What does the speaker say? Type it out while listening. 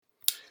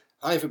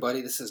Hi everybody,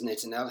 this is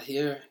Netanel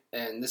here,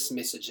 and this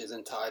message is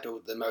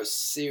entitled The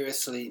Most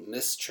Seriously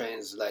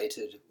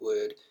Mistranslated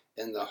Word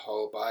in the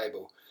Whole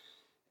Bible.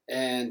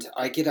 And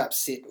I get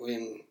upset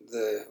when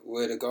the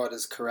Word of God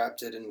is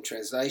corrupted in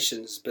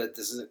translations, but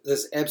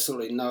there's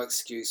absolutely no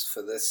excuse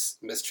for this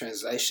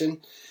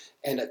mistranslation,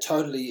 and it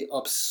totally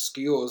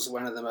obscures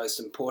one of the most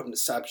important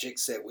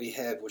subjects that we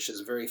have, which is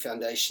very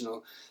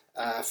foundational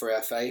for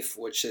our faith,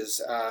 which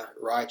is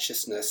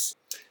righteousness.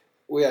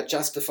 We are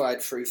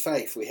justified through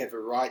faith. We have a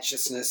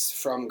righteousness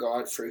from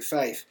God through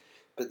faith.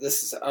 But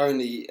this is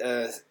only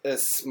a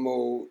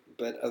small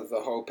bit of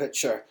the whole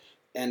picture.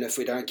 And if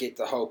we don't get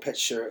the whole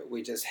picture,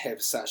 we just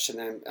have such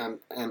an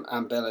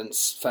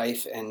unbalanced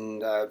faith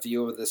and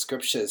view of the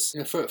scriptures.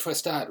 For a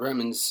start,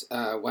 Romans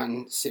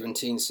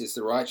 1:17 says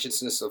the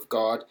righteousness of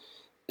God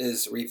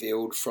is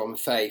revealed from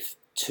faith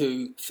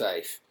to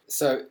faith.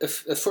 So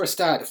if for a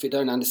start, if we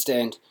don't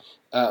understand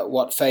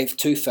what faith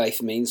to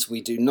faith means,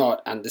 we do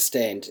not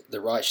understand the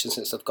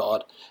righteousness of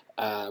God,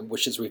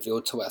 which is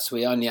revealed to us.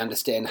 We only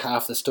understand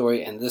half the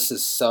story, and this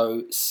is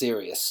so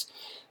serious.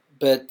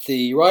 But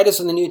the writers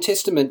in the New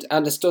Testament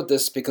understood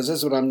this, because this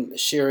is what I'm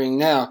sharing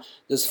now.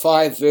 There's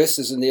 5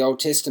 verses in the Old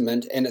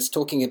Testament, and it's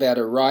talking about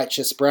a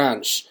righteous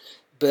branch.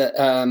 But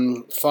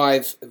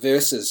 5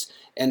 verses.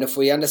 And if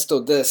we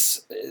understood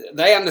this,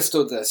 they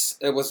understood this.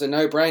 It was a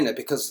no-brainer,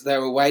 because they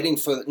were waiting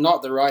for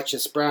not the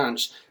righteous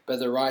branch, but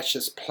the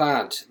righteous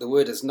plant. The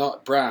word is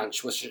not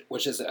branch,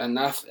 which is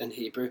enough in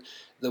Hebrew.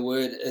 The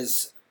word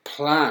is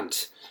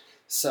plant.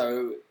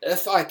 So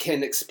if I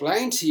can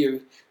explain to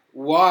you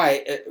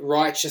why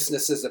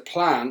righteousness is a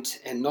plant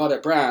and not a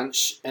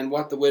branch, and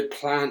what the word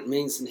plant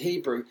means in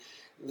Hebrew,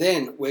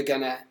 then we're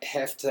gonna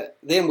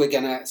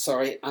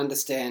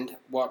understand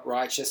what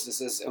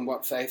righteousness is and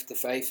what faith to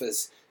faith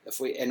is. If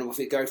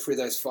we go through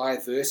those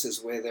 5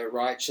 verses where the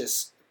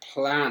righteous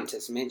plant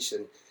is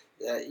mentioned,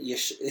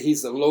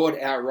 he's the Lord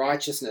our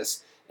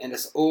righteousness, and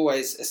it's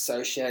always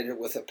associated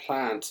with a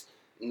plant,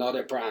 not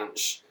a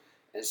branch.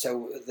 And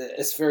so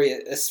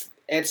it's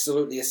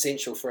absolutely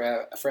essential for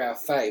our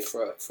faith,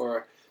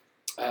 for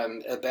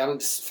a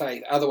balanced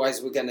faith.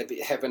 Otherwise, we're going to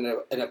be having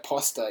an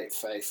apostate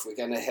faith. We're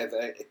going to have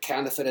a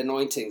counterfeit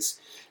anointings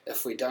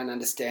if we don't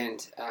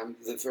understand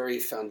the very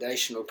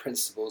foundational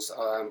principles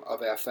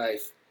of our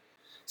faith.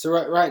 So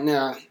right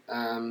now,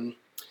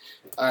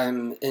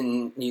 I'm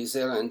in New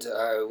Zealand.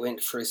 I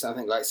went through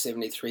something like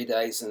 73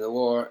 days in the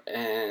war,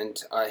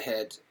 and I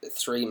had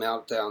 3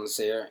 meltdowns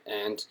there,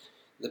 and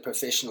the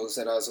professionals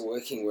that I was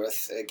working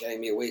with gave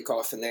me a week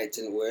off, and that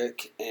didn't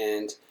work.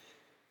 And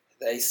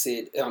they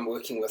said, I'm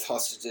working with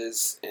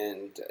hostages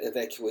and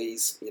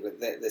evacuees,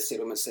 the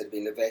settlements that had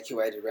been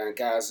evacuated around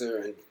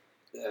Gaza,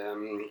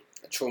 and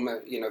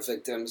trauma,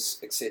 victims,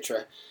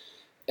 etc.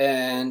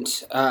 And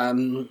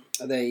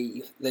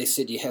they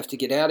said, you have to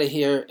get out of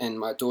here. And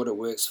my daughter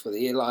works for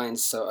the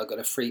airlines, so I got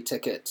a free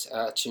ticket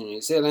to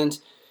New Zealand.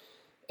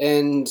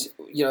 And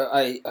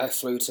I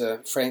flew to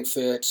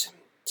Frankfurt,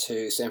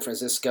 to San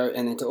Francisco,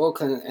 and then to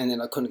Auckland, and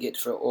then I couldn't get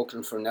to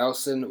Auckland from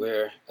Nelson,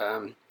 where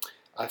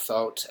I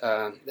felt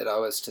that I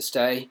was to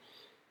stay.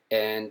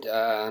 And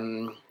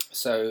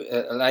so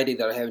a lady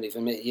that I haven't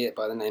even met yet,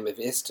 by the name of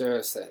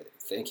Esther, so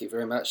thank you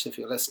very much if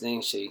you're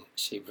listening, she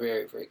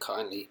very, very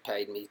kindly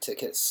paid me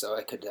tickets so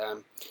I could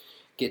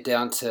get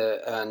down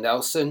to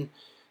Nelson.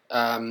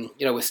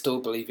 We're still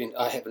believing.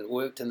 I haven't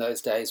worked in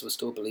those days. We're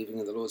still believing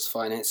in the Lord's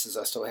finances.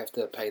 I still have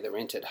to pay the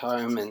rent at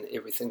home and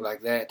everything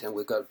like that, and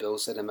we've got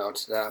bills that are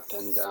melted up.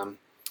 And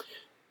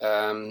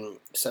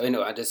so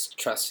I'm just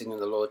trusting in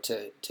the Lord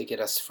to get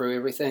us through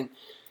everything.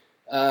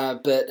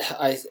 But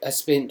I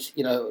spent,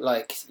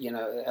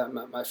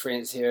 my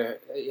friends here,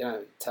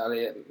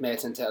 Talia,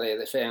 Matt and Talia,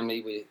 the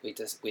family,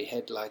 we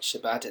had like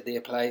Shabbat at their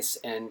place,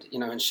 and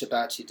in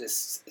Shabbat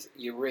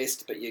you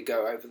rest, but you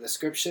go over the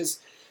scriptures.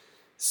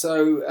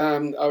 So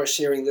I was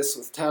sharing this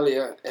with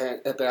Talia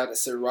about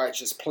it's a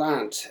righteous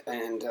plant,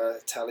 and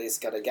Talia's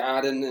got a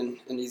garden in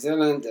New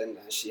Zealand, and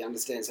she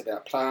understands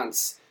about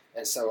plants.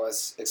 And so I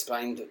was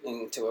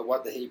explaining to her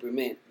what the Hebrew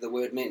meant. The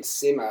word meant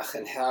semach,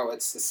 and how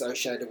it's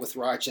associated with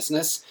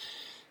righteousness,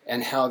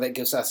 and how that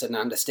gives us an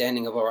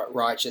understanding of what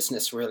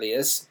righteousness really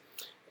is.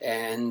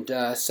 And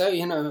so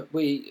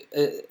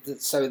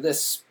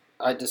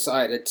I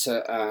decided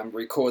to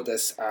record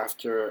this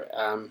after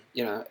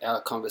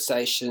our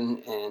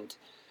conversation, and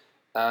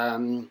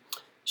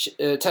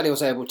Talia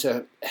was able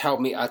to help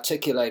me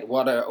articulate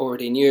what I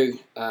already knew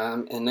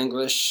in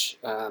English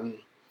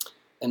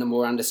in a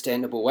more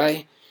understandable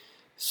way.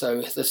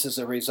 So this is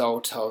a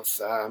result of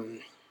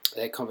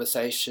that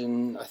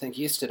conversation, I think,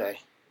 yesterday.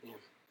 Yeah.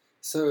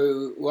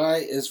 So why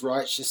is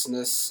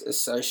righteousness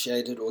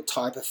associated or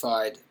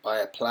typified by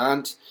a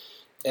plant?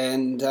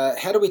 And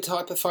how do we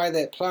typify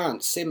that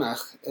plant,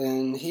 semach,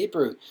 in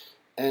Hebrew?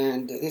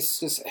 And let's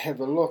just have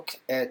a look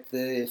at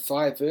the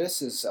 5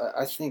 verses.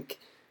 I think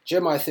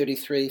Jeremiah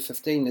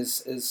 33:15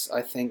 is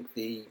I think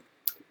the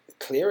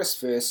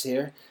clearest verse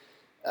here.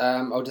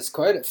 I'll just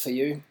quote it for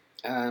you.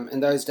 In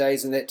those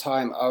days and that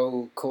time, I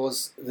will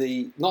cause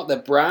not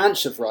the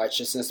branch of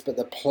righteousness, but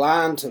the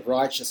plant of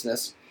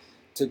righteousness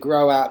to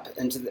grow up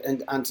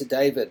unto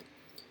David,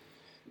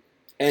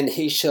 and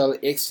he shall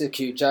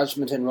execute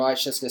judgment and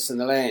righteousness in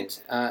the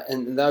land.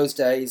 In those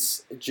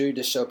days,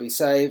 Judah shall be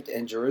saved,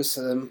 and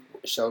Jerusalem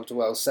shall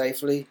dwell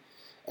safely.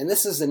 And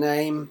this is the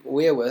name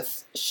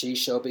wherewith she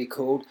shall be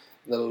called,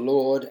 the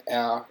Lord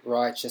our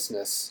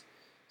righteousness.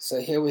 So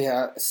here we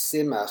are,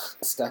 semach,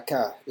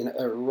 staka,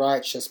 a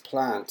righteous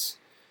plant.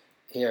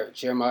 Here,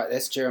 Jeremiah.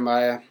 That's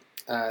Jeremiah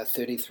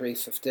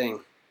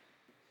 33:15.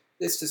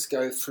 Let's just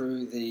go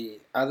through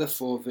the other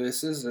 4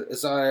 verses.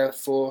 Isaiah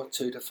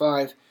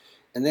 4:2-5.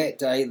 In that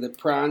day the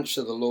branch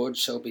of the Lord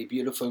shall be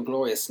beautiful and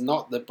glorious.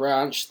 Not the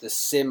branch, the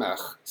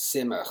semach.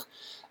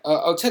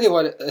 I'll tell you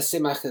what a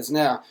semach is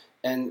now.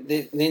 And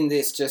then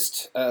let's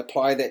just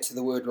apply that to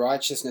the word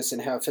righteousness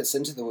and how it fits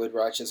into the word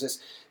righteousness.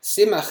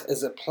 Semach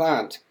is a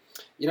plant.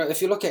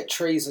 If you look at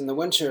trees in the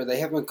winter, they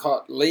haven't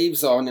got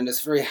leaves on, and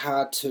it's very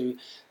hard to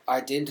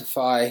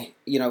identify,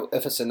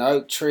 if it's an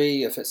oak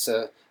tree, if it's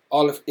a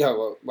olive,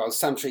 well,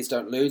 some trees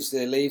don't lose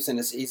their leaves, and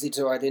it's easy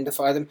to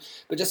identify them.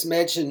 But just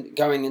imagine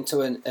going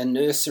into a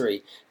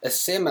nursery. A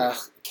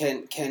semach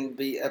can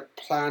be a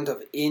plant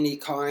of any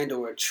kind,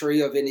 or a tree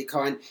of any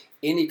kind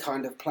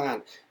of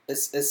plant.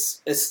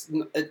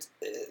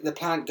 The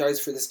plant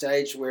goes through the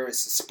stage where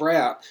it's a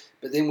sprout,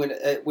 but then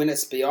when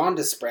it's beyond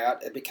a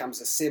sprout, it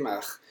becomes a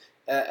semach.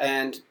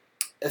 And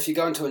if you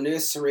go into a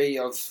nursery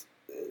of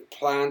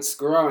plants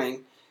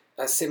growing,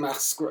 a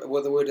semach,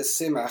 well, the word is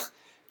semach,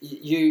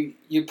 you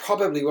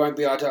probably won't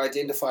be able to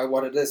identify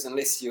what it is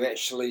unless you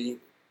actually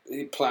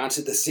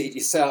planted the seed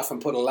yourself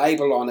and put a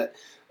label on it.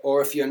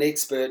 Or if you're an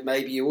expert,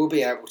 maybe you will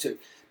be able to.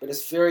 But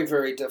it's very,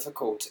 very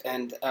difficult.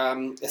 And a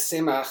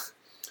semach,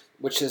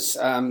 which is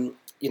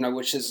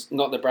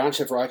not the branch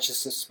of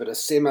righteousness, but a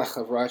semach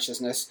of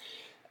righteousness,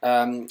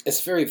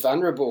 it's very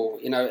vulnerable.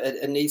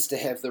 It needs to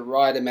have the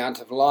right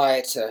amount of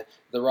light,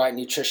 the right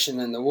nutrition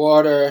in the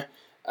water,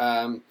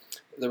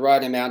 the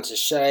right amount of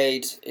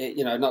shade.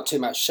 Not too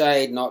much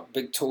shade, not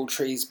big tall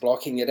trees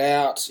blocking it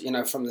out,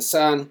 from the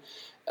sun.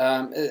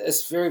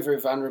 It's very, very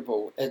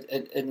vulnerable.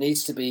 It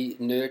needs to be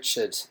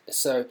nurtured.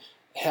 So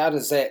how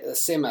does that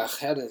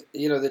semach?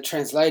 The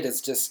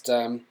translators just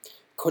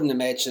couldn't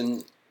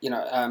imagine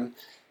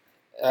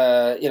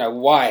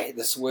why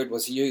this word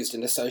was used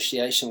in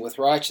association with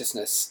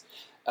righteousness.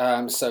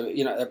 So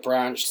a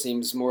branch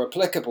seems more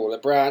applicable. A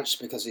branch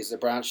because he's the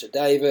branch of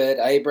David,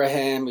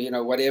 Abraham,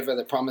 whatever,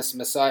 the promised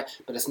Messiah.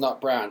 But it's not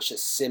branch,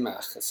 it's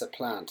semach, it's a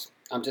plant.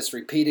 I'm just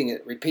repeating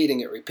it,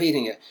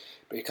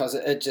 because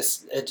it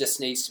just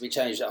needs to be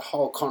changed. The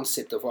whole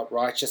concept of what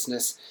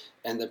righteousness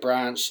and the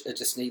branch, it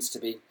just needs to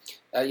be,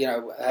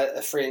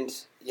 a friend,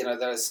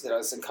 that I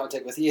was in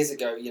contact with years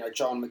ago,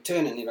 John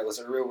McTurnan, it was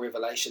a real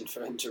revelation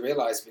for him to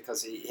realize,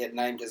 because he had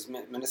named his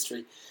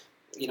ministry,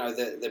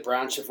 the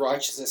branch of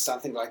righteousness,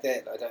 something like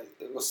that.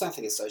 It was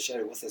something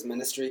associated with his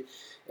ministry,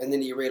 and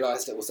then he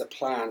realized it was a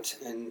plant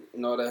and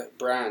not a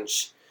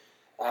branch.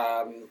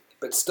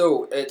 But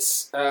still,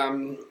 it's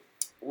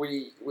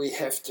we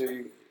have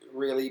to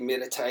really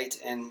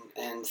meditate and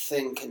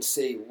think and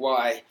see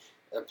why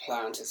a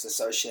plant is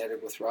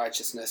associated with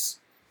righteousness.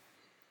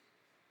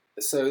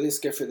 So let's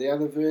go through the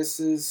other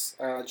verses.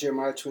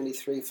 Jeremiah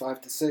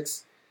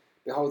 23:5-6.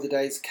 Behold, the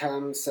days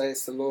come,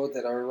 saith the Lord,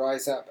 that I will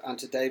rise up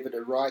unto David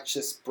a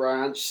righteous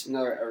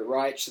a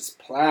righteous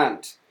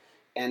plant,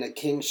 and a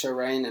king shall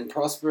reign and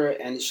prosper,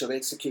 and he shall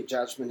execute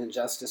judgment and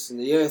justice in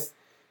the earth.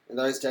 In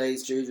those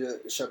days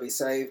Judah shall be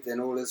saved,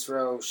 and all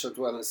Israel shall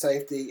dwell in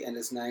safety, and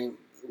his name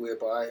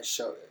whereby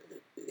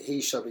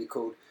he shall be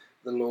called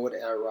the Lord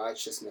our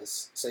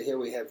righteousness. So here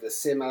we have the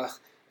semach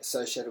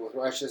associated with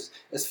righteousness.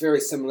 It's very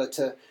similar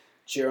to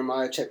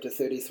Jeremiah chapter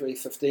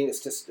 33:15.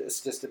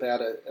 It's just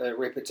about a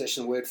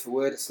repetition word for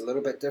word. It's a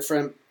little bit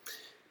different.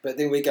 But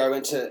then we go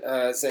into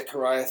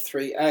Zechariah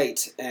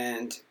 3:8,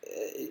 and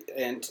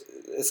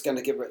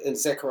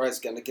Zechariah is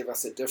going to give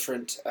us a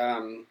different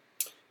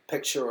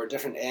picture or a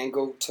different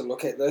angle to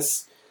look at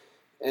this.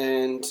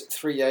 And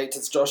 3:8,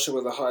 it's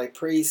Joshua the high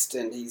priest,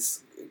 and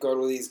he's got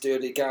all these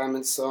dirty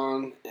garments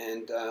on.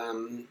 And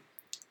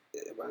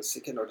 1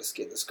 second, I'll just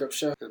get the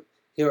scripture.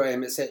 Here I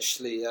am, it's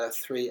actually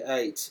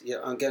 3:8.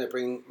 I'm going to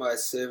bring my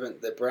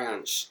servant the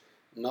branch,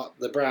 not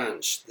the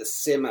branch, the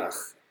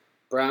semach.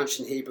 Branch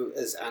in Hebrew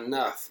is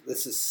anaf.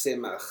 This is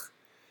semach.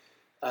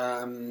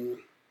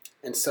 And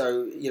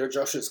so,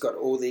 Joshua's got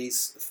all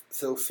these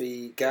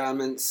filthy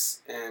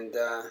garments, and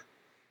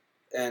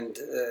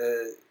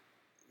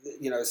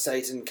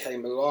Satan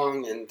came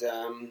along and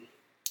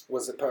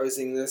was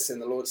opposing this,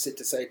 and the Lord said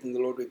to Satan, the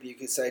Lord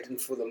rebuke you, Satan,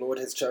 for the Lord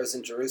has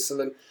chosen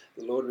Jerusalem,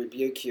 the Lord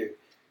rebuke you.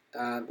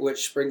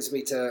 Which brings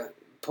me to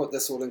put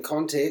this all in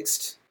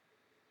context.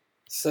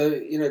 So,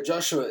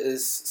 Joshua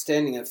is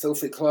standing in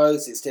filthy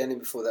clothes. He's standing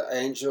before the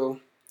angel,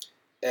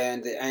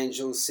 and the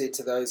angel said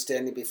to those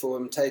standing before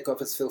him, take off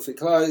his filthy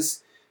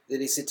clothes.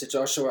 Then he said to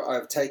Joshua, I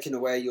have taken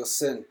away your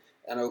sin,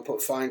 and I will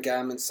put fine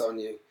garments on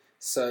you.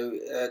 So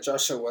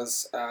Joshua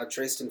was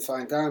dressed in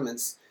fine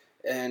garments,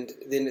 And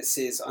then it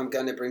says, I'm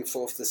going to bring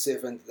forth the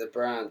seventh, the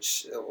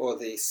branch, or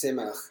the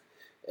semach.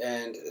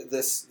 And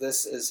this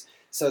is,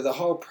 so the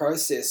whole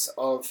process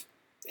of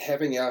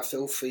having our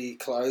filthy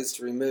clothes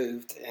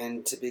removed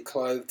and to be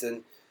clothed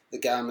in the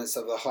garments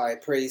of the high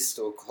priest,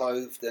 or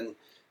clothed in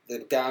the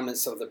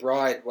garments of the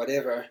bride,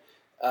 whatever,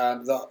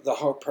 the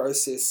whole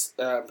process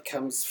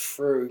comes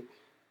through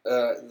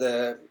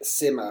the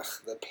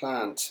semach, the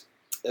plant.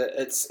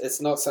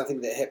 It's not something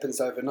that happens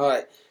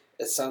overnight.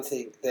 It's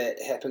something that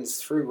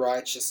happens through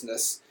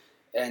righteousness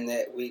and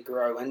that we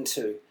grow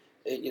into.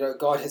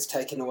 God has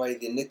taken away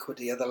the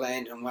iniquity of the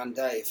land in one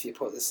day, if you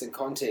put this in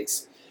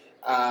context.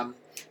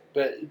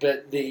 But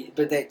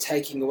that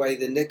taking away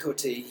the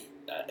iniquity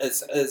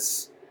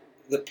is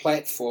the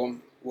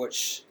platform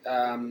which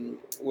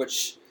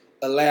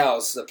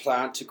allows the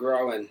plant to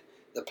grow in.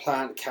 The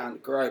plant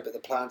can't grow, but the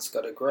plant's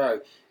got to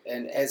grow.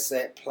 And as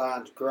that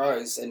plant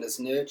grows and is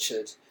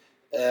nurtured,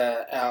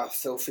 our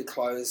filthy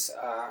clothes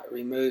are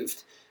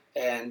removed,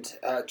 and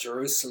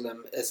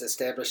Jerusalem is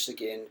established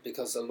again,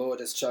 because the Lord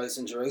has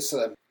chosen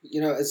Jerusalem.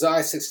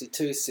 Isaiah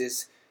 62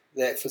 says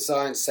that for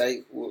Zion's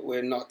sake,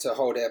 we're not to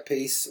hold our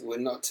peace, we're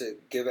not to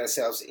give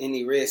ourselves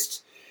any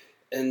rest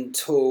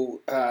until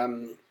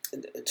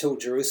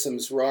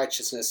Jerusalem's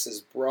righteousness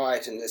is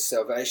bright and their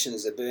salvation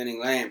is a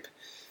burning lamp.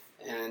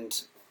 And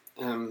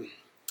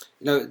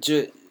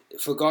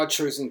for God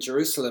choosing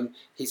Jerusalem,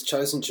 He's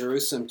chosen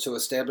Jerusalem to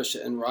establish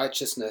it in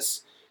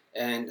righteousness,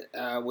 and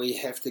we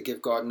have to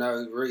give God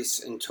no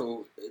rest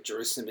until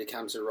Jerusalem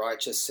becomes a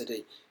righteous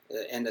city,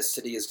 and the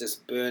city is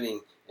just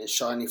burning and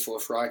shining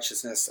forth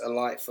righteousness, a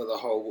light for the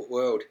whole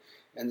world.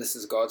 And this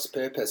is God's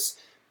purpose.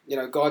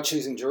 God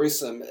choosing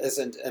Jerusalem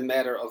isn't a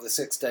matter of the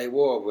 6-day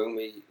war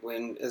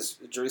when as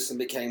Jerusalem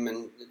became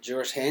in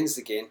Jewish hands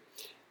again.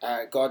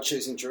 God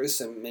choosing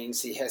Jerusalem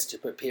means He has to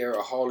prepare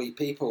a holy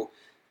people,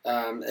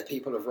 a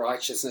people of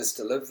righteousness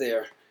to live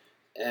there,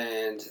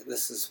 and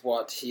this is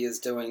what He is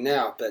doing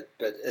now. But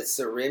it's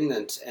a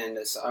remnant, and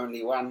it's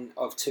only one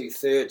of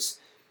 2/3,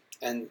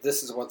 and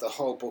this is what the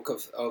whole book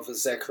of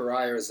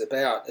Zechariah is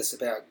about. It's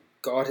about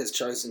God has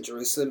chosen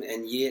Jerusalem,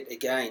 and yet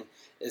again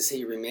is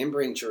He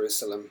remembering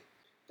Jerusalem,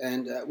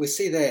 and we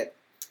see that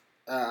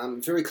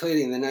very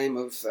clearly in the name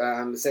of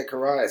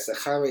Zechariah.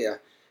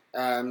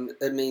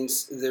 It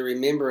means the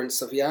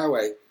remembrance of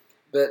Yahweh.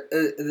 But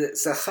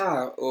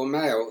Zachar, or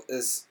male,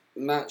 is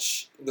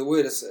the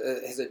word has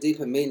a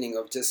deeper meaning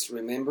of just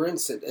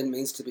remembrance. It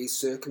means to be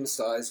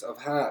circumcised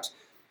of heart.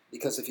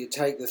 Because if you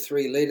take the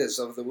 3 letters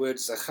of the word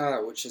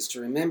Zachar, which is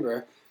to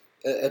remember,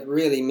 it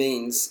really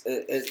means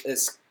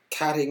it's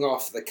cutting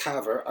off the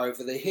cover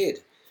over the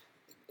head.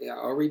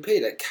 I'll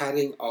repeat it,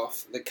 cutting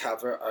off the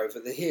cover over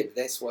the head.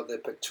 That's what the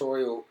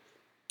pictorial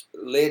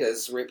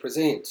letters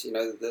represent.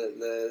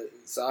 The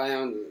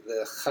Zion,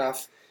 the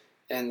Chaf,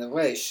 and the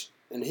Resh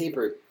in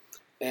Hebrew.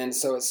 And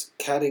so it's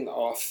cutting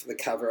off the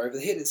cover over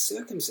the head. It's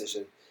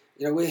circumcision.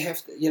 We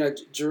have to,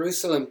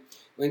 Jerusalem,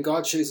 when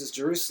God chooses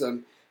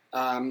Jerusalem,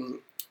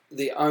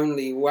 the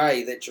only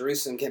way that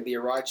Jerusalem can be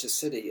a righteous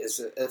city is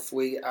if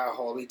we are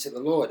holy to the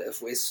Lord,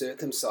 if we're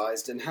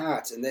circumcised in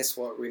heart. And that's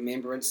what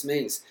remembrance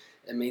means.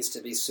 It means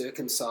to be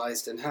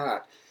circumcised in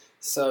heart.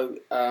 So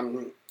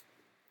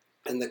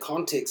in the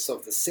context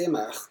of the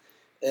Semach,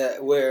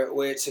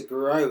 we're to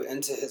grow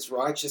into His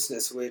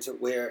righteousness,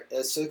 where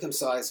a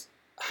circumcised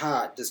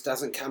heart just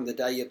doesn't come the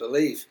day you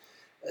believe.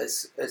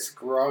 It's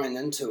growing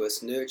into,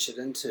 it's nurtured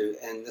into,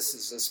 and this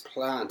is this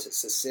plant,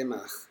 it's a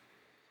semach.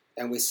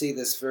 And we see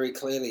this very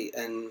clearly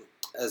in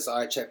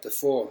Isaiah chapter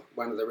 4,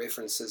 one of the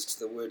references to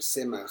the word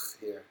semach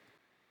here.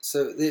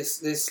 So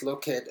let's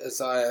look at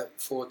Isaiah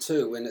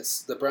 4:2, when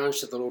it's the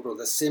branch of the Lord, or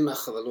the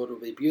semach of the Lord will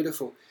be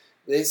beautiful.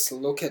 Let's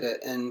look at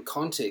it in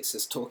context.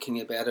 It's talking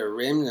about a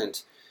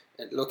remnant.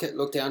 And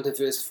look down to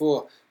verse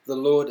 4. The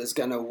Lord is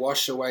going to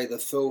wash away the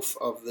filth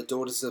of the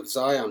daughters of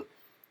Zion.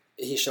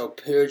 He shall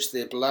purge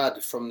their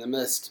blood from the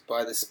mist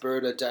by the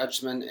spirit of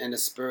judgment and the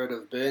spirit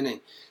of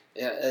burning.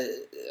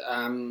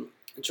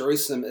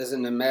 Jerusalem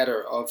isn't a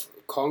matter of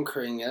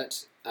conquering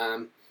it.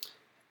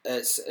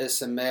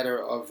 It's a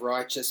matter of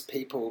righteous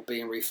people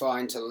being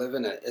refined to live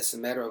in it. It's a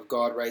matter of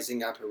God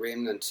raising up a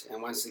remnant.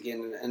 And once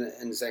again,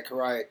 in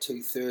Zechariah,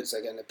 2/3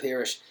 are going to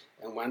perish,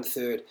 and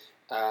 1/3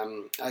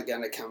 are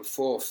going to come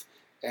forth.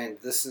 And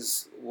this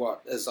is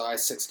what Isaiah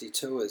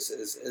 62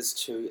 is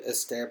to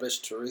establish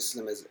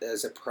Jerusalem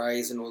as a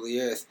praise in all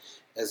the earth,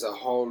 as a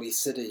holy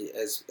city,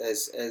 as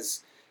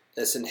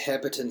its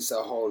inhabitants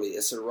are holy.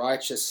 It's a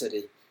righteous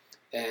city,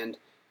 and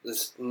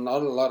there's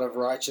not a lot of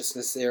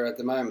righteousness there at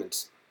the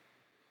moment.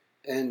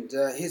 And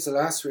here's the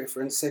last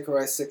reference,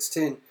 Zechariah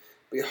 6:10.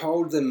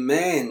 Behold the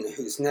man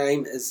whose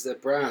name is the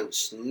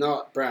branch,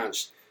 not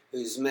branch,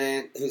 whose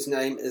name is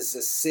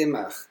the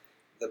semach,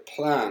 the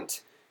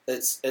plant.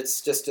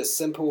 It's just a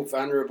simple,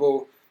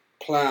 vulnerable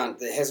plant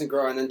that hasn't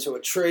grown into a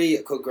tree.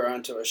 It could grow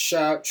into a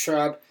shrub.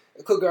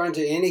 It could grow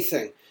into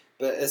anything,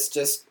 but it's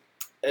just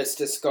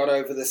got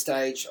over the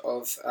stage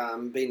of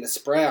being a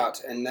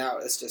sprout, and now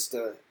it's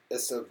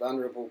a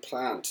vulnerable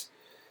plant.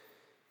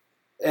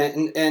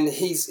 and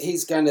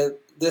he's going to,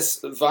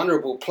 this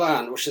vulnerable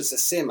plant, which is a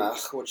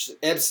semach, which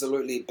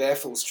absolutely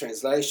baffles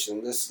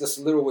translation. This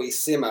little wee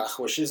semach,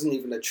 which isn't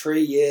even a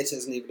tree yet,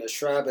 isn't even a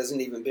shrub,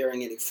 isn't even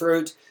bearing any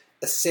fruit.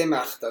 A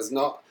semach does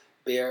not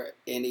bear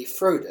any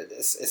fruit.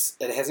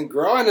 It hasn't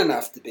grown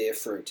enough to bear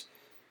fruit.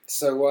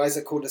 So why is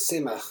it called a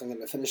semach? I'm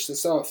going to finish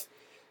this off.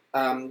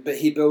 But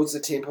he builds the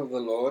temple of the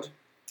Lord,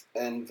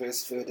 in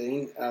verse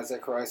 13,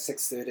 Zechariah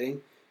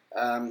 6:13.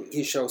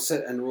 He shall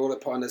sit and rule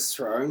upon his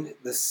throne,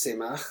 the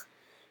semach,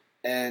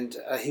 and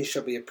he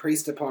shall be a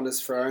priest upon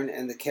his throne,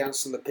 and the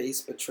council of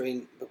peace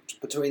between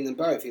them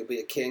both. He'll be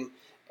a king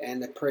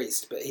and a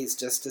priest, but he's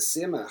just a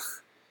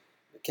semach.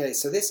 Okay,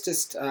 so let's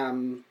just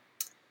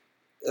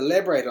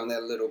elaborate on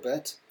that a little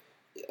bit.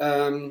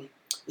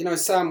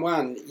 Psalm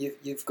 1,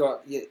 you've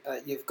got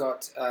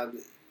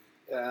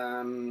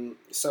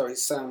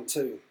Psalm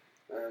 2.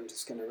 I'm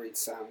just going to read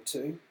Psalm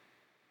 2.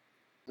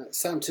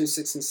 Psalm 2,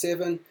 6 and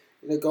 7.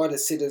 God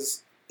has set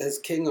his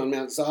king on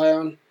Mount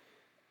Zion.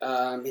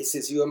 He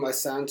says, you are my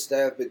son,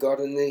 today I've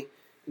begotten thee.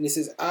 And he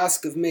says,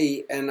 ask of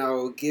me, and I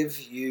will give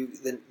you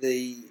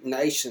the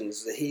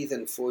nations, the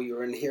heathen, for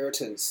your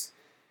inheritance.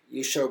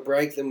 You shall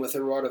break them with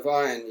a rod of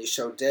iron. You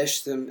shall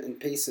dash them in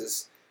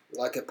pieces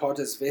like a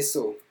potter's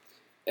vessel.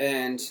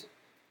 And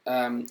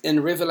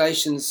in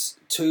Revelations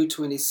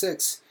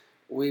 2:26,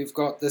 we've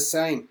got the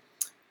same.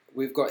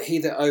 We've got, he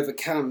that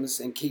overcomes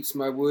and keeps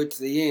my word to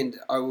the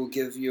end, I will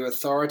give you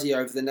authority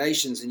over the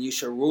nations, and you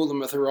shall rule them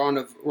with a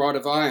rod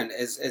of iron,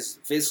 as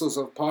vessels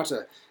of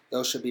potter.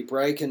 They shall be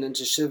broken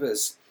into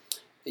shivers.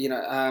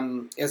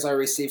 As I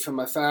receive from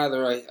my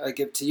Father, I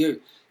give to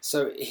you.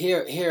 So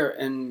here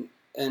in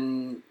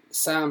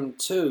Psalm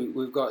 2,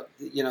 we've got,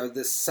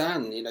 the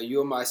son,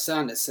 you're my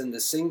son. It's in the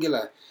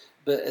singular,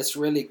 but it's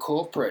really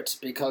corporate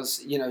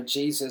because,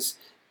 Jesus,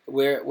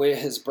 we're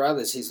his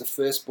brothers. He's the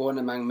firstborn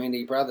among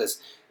many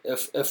brothers.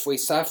 If we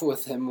suffer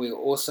with him, we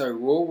also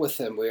rule with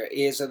him. We're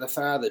heirs of the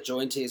Father,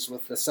 joint heirs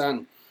with the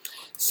Son.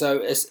 So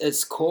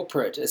it's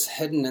corporate. It's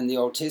hidden in the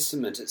Old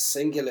Testament. It's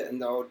singular in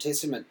the Old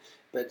Testament,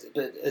 but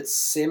it's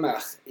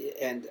semach,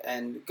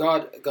 and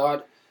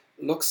God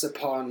looks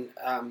upon.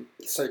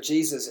 So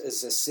Jesus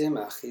is a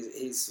semach.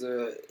 He's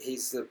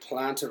the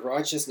plant of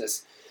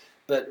righteousness,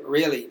 but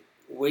really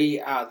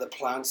we are the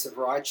plants of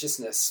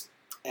righteousness.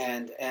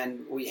 And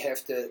we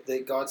have to,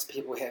 God's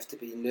people have to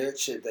be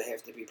nurtured, they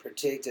have to be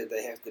protected,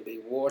 they have to be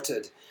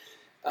watered.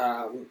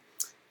 And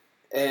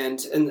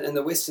in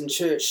the Western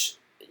Church,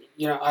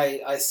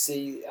 I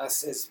see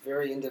us as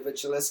very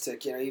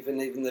individualistic. Even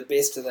the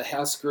best of the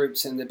house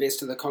groups and the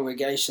best of the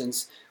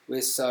congregations,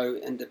 we're so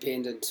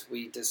independent.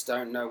 We just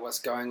don't know what's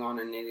going on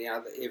in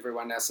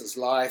everyone else's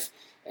life.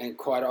 And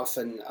quite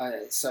often,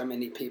 so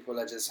many people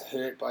are just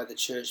hurt by the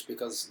church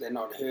because they're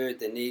not heard,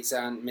 their needs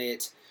aren't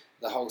met.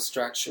 The whole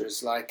structure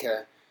is like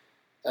a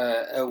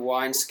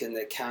wineskin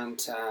that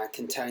can't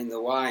contain the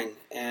wine.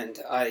 And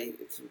I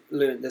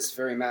learned this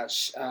very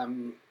much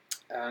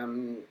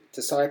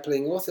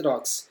discipling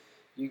Orthodox.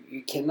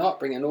 You cannot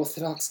bring an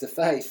Orthodox to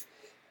faith,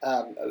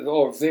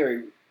 or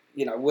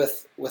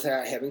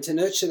without having to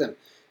nurture them.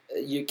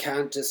 You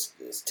can't just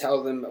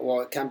tell them,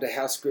 well, come to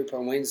house group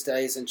on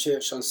Wednesdays and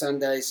church on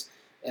Sundays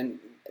and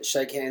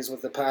shake hands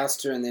with the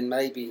pastor and then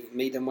maybe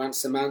meet him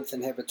once a month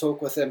and have a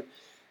talk with him.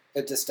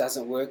 It just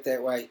doesn't work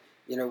that way.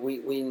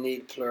 We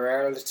need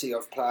plurality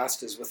of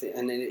pastors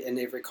in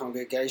every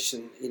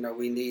congregation.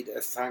 We need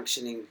a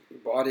functioning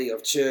body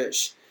of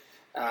church.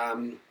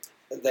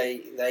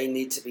 They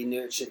need to be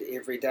nurtured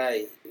every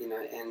day.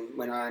 And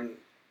when I'm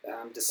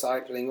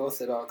discipling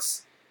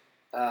Orthodox,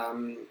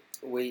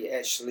 we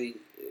actually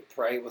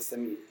pray with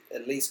them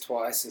at least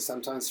twice and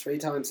sometimes 3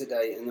 times a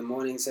day, in the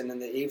mornings and in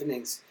the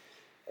evenings,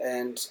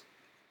 and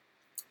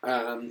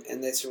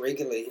that's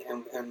regularly,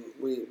 and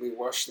we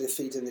wash their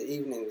feet in the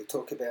evening. We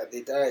talk about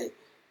their day,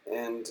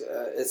 and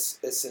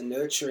it's a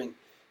nurturing.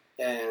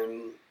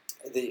 And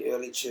the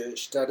early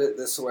church did it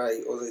this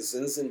way, or the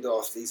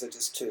Zinzendorf. These are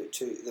just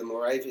the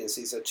Moravians.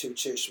 These are 2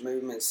 church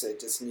movements that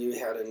just knew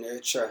how to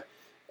nurture,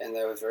 and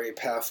they were very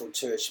powerful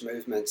church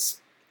movements.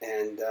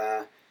 And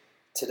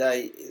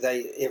today,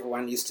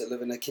 everyone used to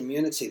live in a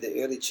community.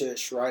 The early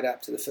church, right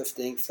up to the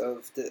 15th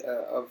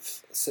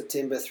of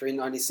September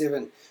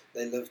 397,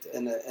 they lived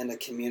in a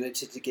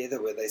community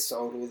together where they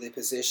sold all their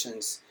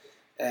possessions,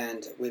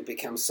 and we've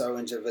become so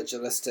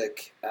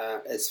individualistic.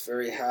 It's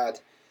very hard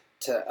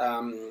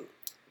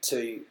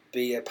to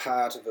be a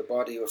part of a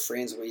body of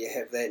friends where you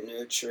have that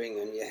nurturing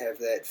and you have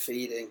that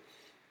feeding,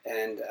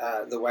 and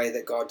the way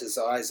that God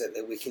desires it,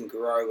 that we can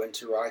grow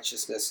into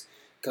righteousness,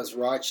 because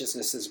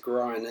righteousness is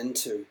grown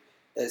into.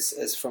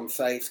 Is from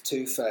faith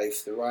to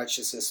faith. The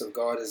righteousness of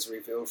God is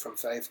revealed from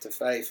faith to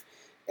faith,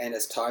 and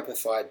is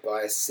typified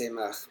by a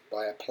semach,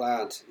 by a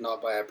plant,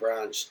 not by a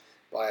branch,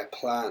 by a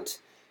plant.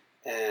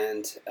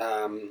 And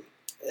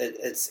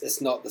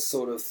it's not the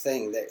sort of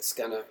thing that's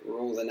going to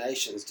rule the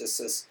nations. Just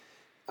this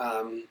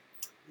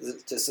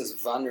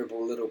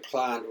vulnerable little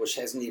plant which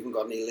hasn't even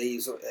got any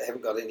leaves, or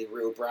haven't got any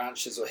real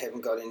branches, or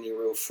haven't got any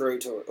real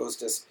fruit, or it's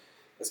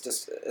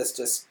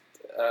just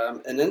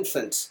an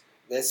infant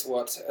that's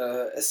what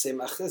a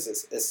semach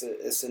is.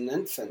 It's an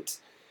infant,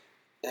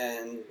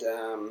 and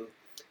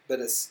but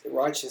its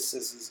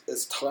righteousness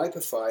is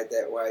typified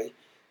that way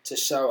to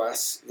show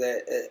us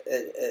that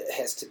it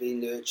has to be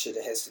nurtured,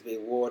 it has to be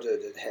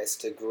watered, it has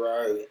to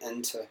grow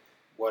into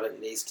what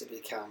it needs to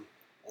become,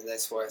 and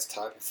that's why it's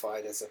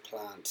typified as a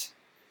plant.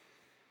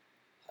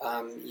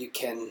 You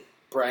can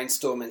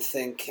brainstorm and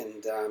think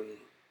and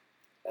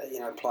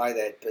apply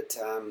that, but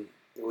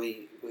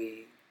we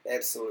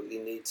absolutely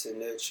need to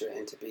nurture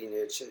and to be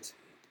nurtured,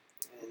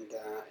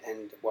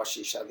 and wash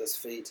each other's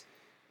feet,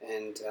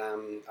 and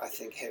I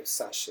think have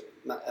such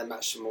a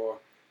much more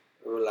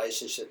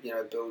relationship,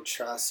 build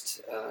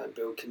trust,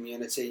 build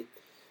community,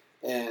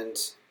 and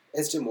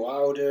as Jim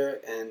Wilder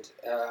and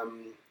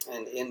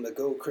Ian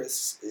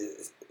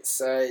McGilchrist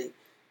say,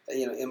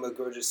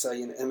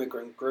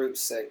 immigrant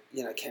groups that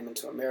came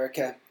into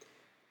America,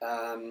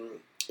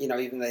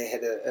 even they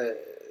had a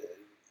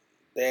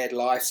bad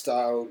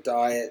lifestyle,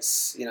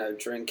 diets,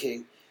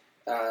 drinking.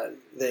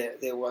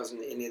 There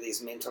wasn't any of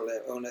these mental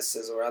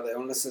illnesses or other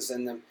illnesses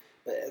in them.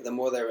 But the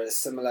more they were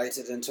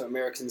assimilated into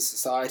American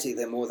society,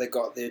 the more they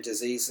got their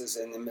diseases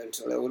and their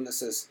mental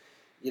illnesses.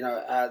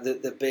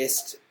 The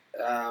best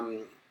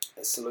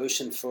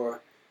solution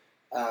for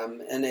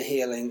inner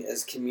healing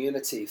is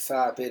community,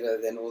 far better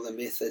than all the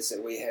methods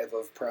that we have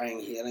of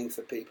praying healing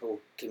for people.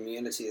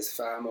 Community is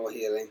far more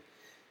healing,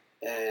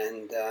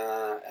 and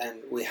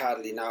we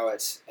hardly know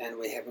it, and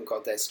we haven't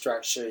got that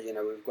structure.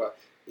 We've got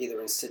either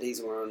in cities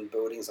or we're in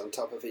buildings on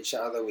top of each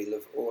other. We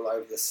live all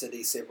over the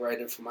city,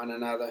 separated from one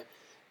another.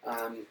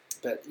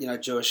 But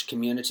Jewish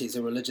communities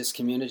or religious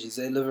communities,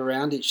 they live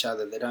around each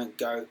other. They don't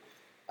go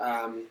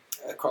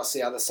across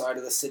the other side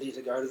of the city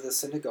to go to the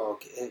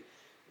synagogue.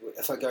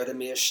 If I go to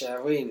Meir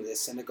Sharim, their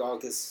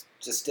synagogue is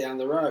just down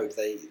the road.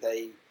 They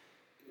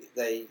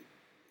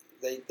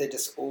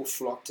just all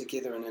flock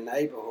together in a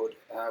neighborhood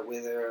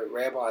where their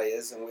rabbi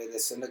is and where their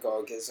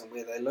synagogue is and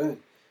where they learn,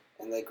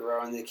 and they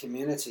grow in their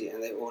community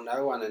and they all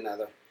know one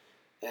another.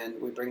 And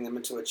we bring them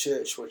into a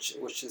church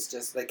which is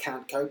just, they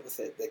can't cope with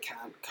it. They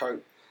can't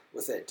cope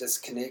with that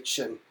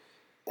disconnection.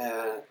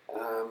 And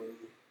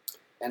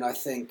I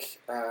think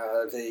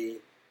the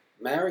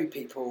Maori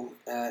people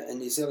in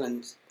New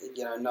Zealand,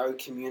 know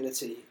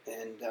community.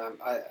 And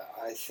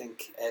I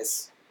think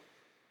as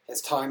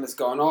time has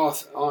gone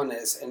on,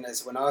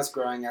 as when I was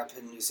growing up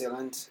in New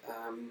Zealand,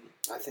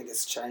 I think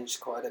it's changed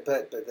quite a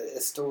bit, but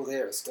it's still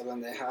there. It's still in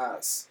their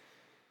hearts.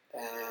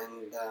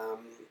 And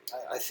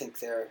I think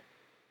they're,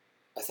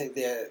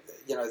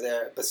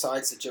 they're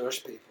besides the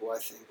Jewish people. I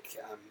think,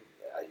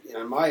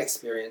 in my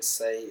experience,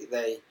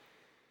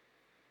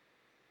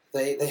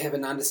 they have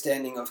an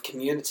understanding of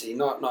community.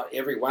 Not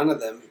every one of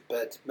them,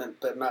 but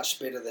much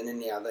better than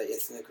any other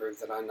ethnic group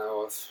that I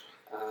know of.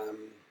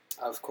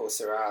 Of course,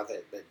 there are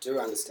that do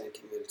understand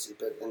community,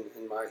 but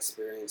in my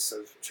experience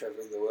of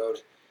traveling the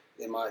world,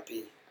 there might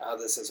be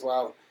others as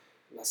well.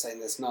 I'm not saying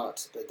there's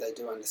not, but they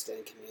do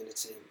understand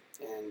community.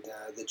 And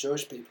the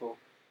Jewish people,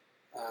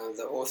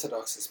 the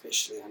Orthodox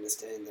especially,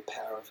 understand the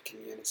power of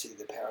community,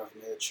 the power of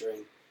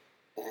nurturing,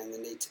 and the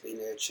need to be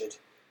nurtured.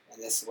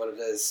 And that's what it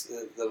is.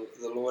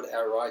 The Lord,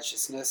 our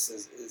righteousness,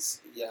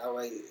 is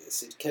Yahweh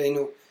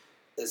Sidkenu,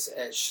 is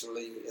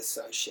actually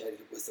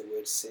associated with the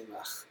word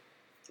semach,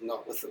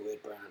 not with the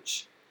word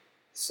branch.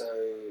 So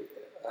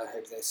I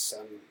hope that's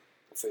some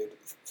food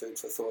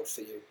for thought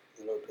for you.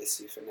 The Lord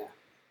bless you for now.